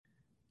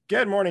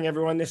Good morning,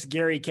 everyone. This is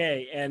Gary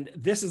Kay, and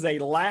this is a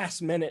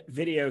last-minute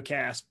video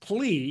cast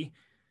plea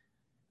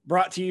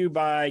brought to you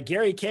by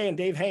Gary Kay and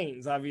Dave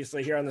Haynes,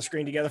 obviously here on the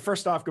screen together.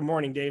 First off, good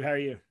morning, Dave. How are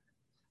you?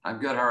 I'm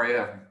good. How are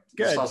you?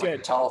 Good. This sounds like a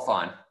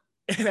telethon.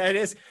 It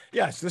is.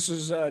 Yes, this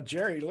is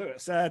Jerry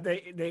Lewis.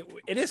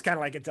 It is kind of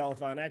like a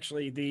telethon,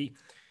 actually.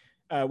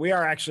 We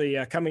are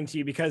actually coming to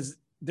you because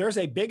there's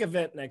a big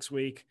event next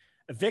week.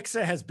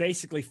 Avixa has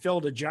basically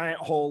filled a giant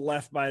hole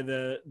left by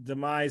the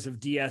demise of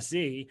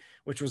DSE,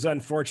 which was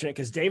unfortunate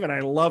because Dave and I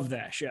love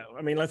that show.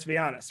 I mean, let's be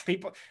honest.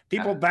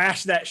 People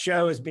bash that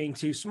show as being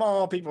too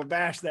small. People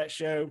bash that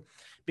show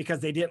because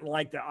they didn't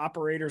like the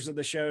operators of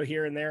the show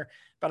here and there.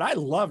 But I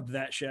loved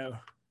that show.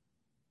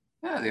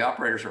 Yeah, the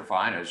operators are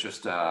fine. It's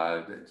just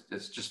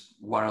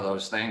one of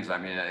those things. I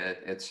mean,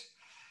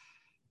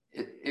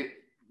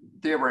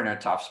 they were in a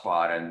tough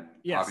spot, and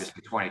yes,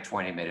 obviously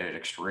 2020 made it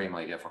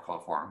extremely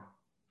difficult for them.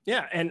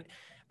 Yeah, and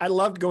I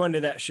loved going to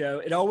that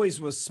show. It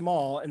always was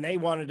small, and they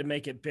wanted to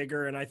make it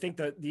bigger. And I think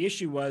that the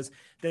issue was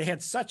they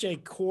had such a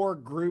core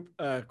group,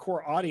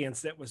 core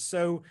audience that was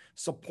so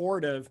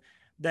supportive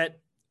that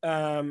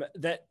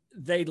that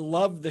they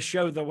loved the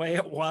show the way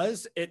it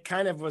was. It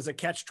kind of was a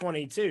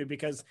catch-22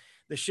 because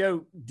the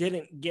show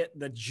didn't get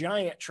the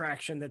giant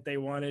traction that they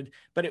wanted,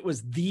 but it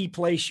was the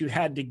place you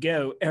had to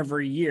go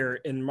every year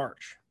in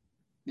March.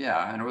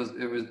 Yeah, and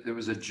it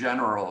was a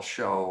general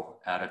show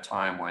at a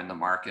time when the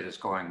market is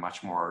going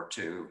much more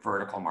to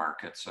vertical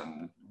markets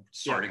and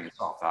sorting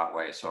itself that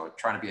way. So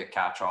trying to be a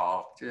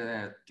catch-all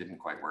didn't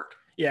quite work.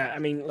 Yeah, I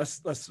mean,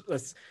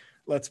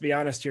 let's be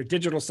honest here.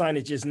 Digital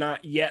signage is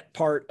not yet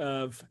part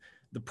of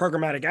the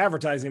programmatic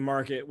advertising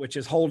market, which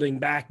is holding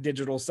back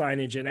digital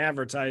signage and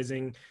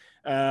advertising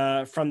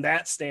from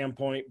that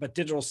standpoint. But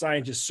digital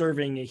signage is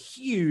serving a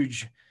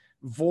huge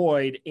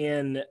void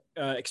in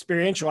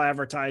experiential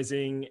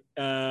advertising,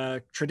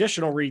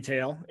 traditional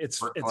retail.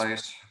 It's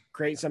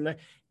creating something.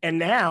 And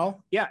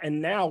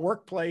now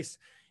workplace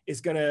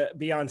is going to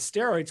be on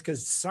steroids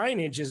because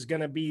signage is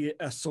going to be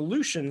a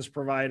solutions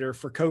provider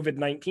for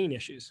COVID-19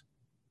 issues.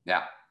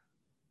 Yeah.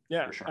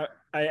 For sure.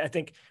 I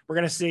think we're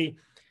going to see,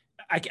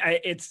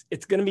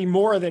 it's going to be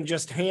more than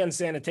just hand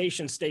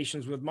sanitation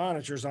stations with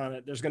monitors on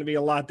it. There's going to be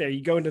a lot there.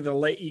 You go to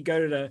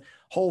the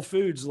Whole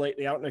Foods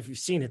lately. I don't know if you've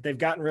seen it. They've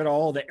gotten rid of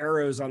all the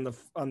arrows on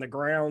the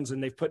grounds,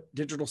 and they've put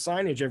digital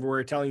signage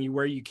everywhere telling you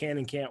where you can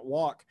and can't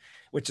walk,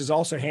 which is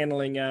also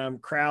handling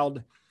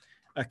crowd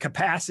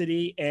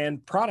capacity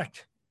and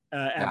product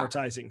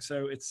advertising.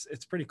 So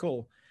it's pretty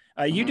cool.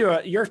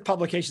 Your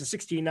publication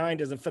 16:9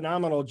 does a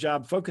phenomenal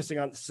job focusing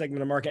on the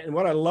segment of market. And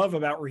what I love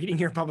about reading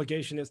your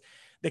publication is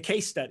the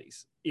case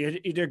studies. You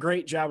did a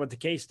great job with the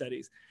case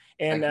studies,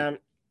 and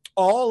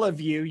all of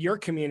your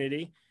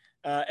community,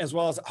 as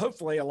well as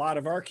hopefully a lot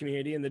of our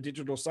community in the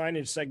digital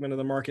signage segment of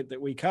the market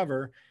that we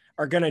cover,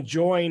 are going to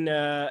join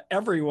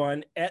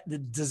everyone at the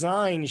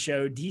design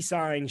show,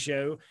 D-Sign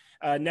show,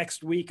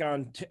 next week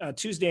on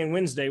Tuesday and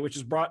Wednesday, which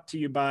is brought to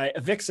you by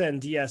Avixa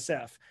and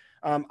DSF.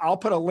 I'll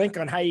put a link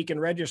on how you can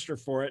register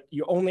for it.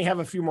 You only have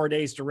a few more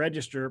days to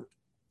register.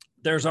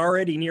 There's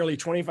already nearly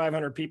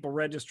 2,500 people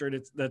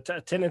registered. The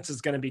attendance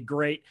is going to be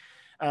great.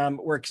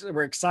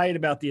 We're excited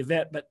about the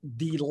event, but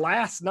the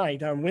last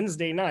night on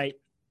Wednesday night,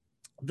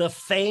 the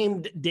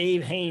famed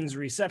Dave Haynes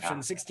reception,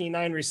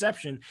 16:9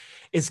 reception,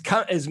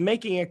 is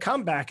making a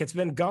comeback. It's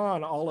been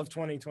gone all of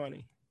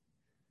 2020.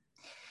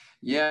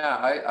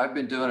 Yeah, I've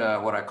been doing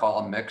what I call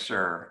a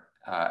mixer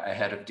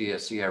ahead of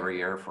DSE every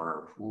year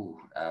for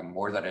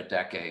more than a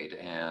decade,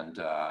 and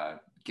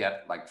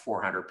get like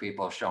 400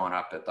 people showing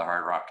up at the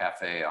Hard Rock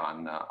Cafe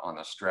on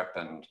the Strip,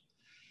 and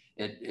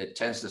it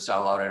tends to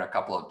sell out in a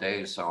couple of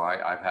days. So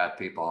I've had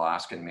people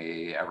asking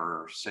me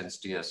ever since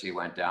DSE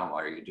went down,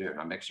 what are you doing,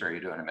 a mixer? Are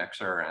you doing a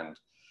mixer? And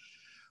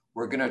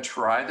we're going to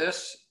try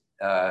this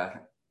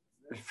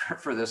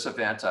for this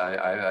event.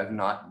 I've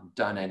not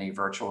done any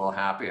virtual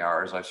happy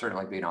hours. I've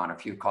certainly been on a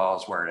few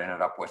calls where it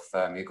ended up with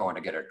me going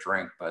to get a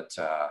drink, but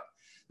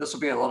this will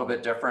be a little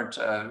bit different.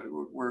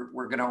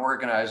 We're going to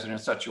organize it in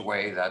such a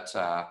way that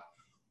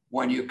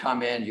when you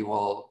come in,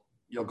 you'll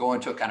go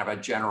into a kind of a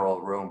general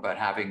room, but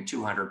having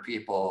 200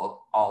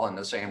 people all in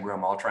the same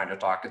room, all trying to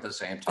talk at the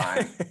same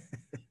time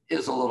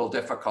is a little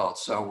difficult.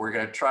 So we're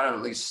going to try to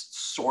at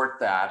least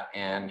sort that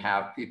and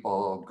have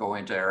people go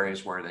into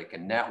areas where they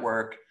can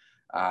network.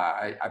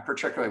 I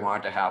particularly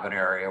wanted to have an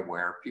area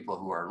where people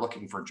who are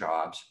looking for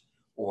jobs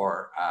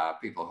or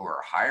people who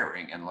are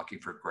hiring and looking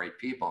for great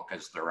people,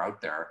 because they're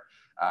out there,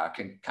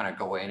 can kind of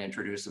go in,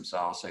 introduce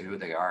themselves, say who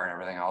they are and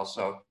everything else.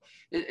 So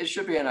it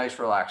should be a nice,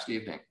 relaxed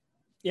evening.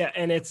 Yeah,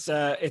 and it's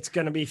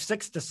going to be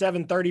 6 to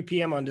 7:30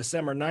 p.m. on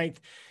December 9th.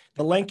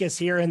 The link is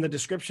here in the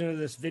description of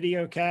this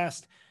video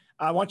cast.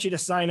 I want you to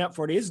sign up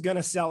for it. It is going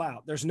to sell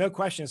out. There's no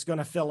question it's going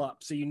to fill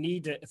up. So you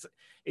need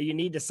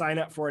to sign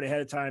up for it ahead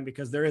of time,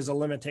 because there is a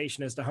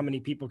limitation as to how many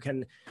people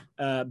can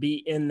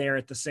be in there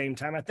at the same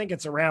time. I think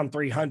it's around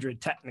 300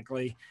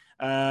 technically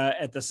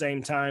at the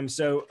same time.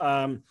 So,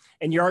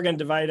 and you are going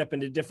to divide it up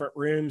into different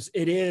rooms.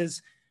 It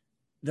is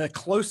the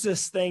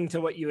closest thing to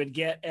what you would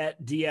get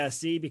at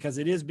DSC, because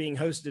it is being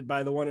hosted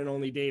by the one and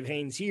only Dave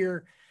Haynes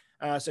here.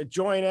 So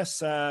join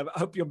us. I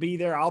hope you'll be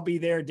there. I'll be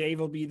there. Dave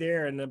will be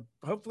there. And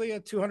hopefully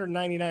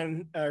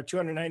 299 or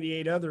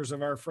 298 others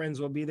of our friends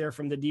will be there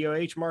from the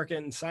DOH market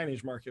and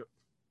signage market.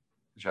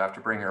 You have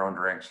to bring your own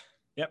drinks.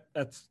 Yep.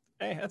 That's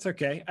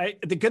okay.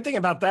 The good thing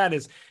about that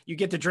is you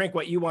get to drink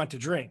what you want to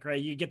drink,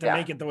 right? You get to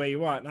make it the way you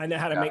want. And I know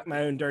how to make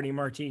my own dirty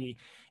martini.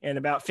 And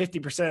about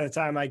 50% of the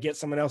time I get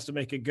someone else to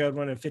make a good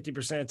one. And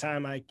 50% of the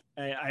time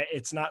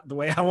it's not the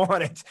way I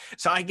want it.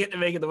 So I get to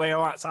make it the way I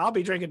want. So I'll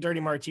be drinking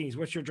dirty martinis.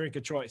 What's your drink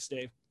of choice,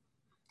 Dave?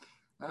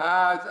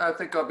 I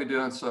think I'll be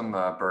doing some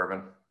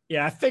bourbon.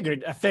 Yeah, I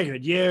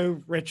figured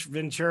you, Rich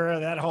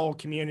Ventura, that whole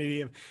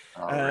community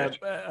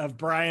of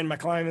Brian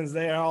McClymon's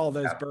there, all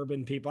those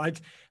bourbon people.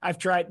 I've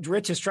tried.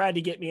 Rich has tried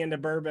to get me into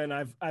bourbon.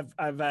 I've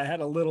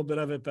had a little bit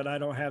of it, but I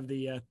don't have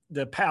the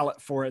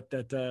palate for it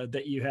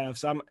that you have.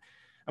 So I'm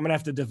gonna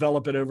have to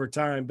develop it over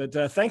time. But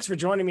thanks for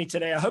joining me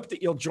today. I hope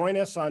that you'll join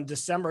us on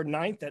December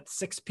 9th at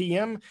 6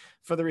 p.m.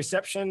 for the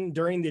reception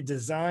during the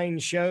design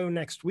show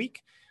next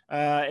week.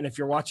 And if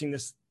you're watching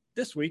this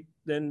week,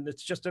 then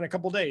it's just in a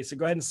couple days. So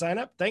go ahead and sign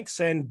up. Thanks.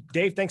 And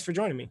Dave, thanks for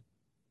joining me.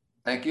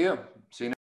 Thank you. See you next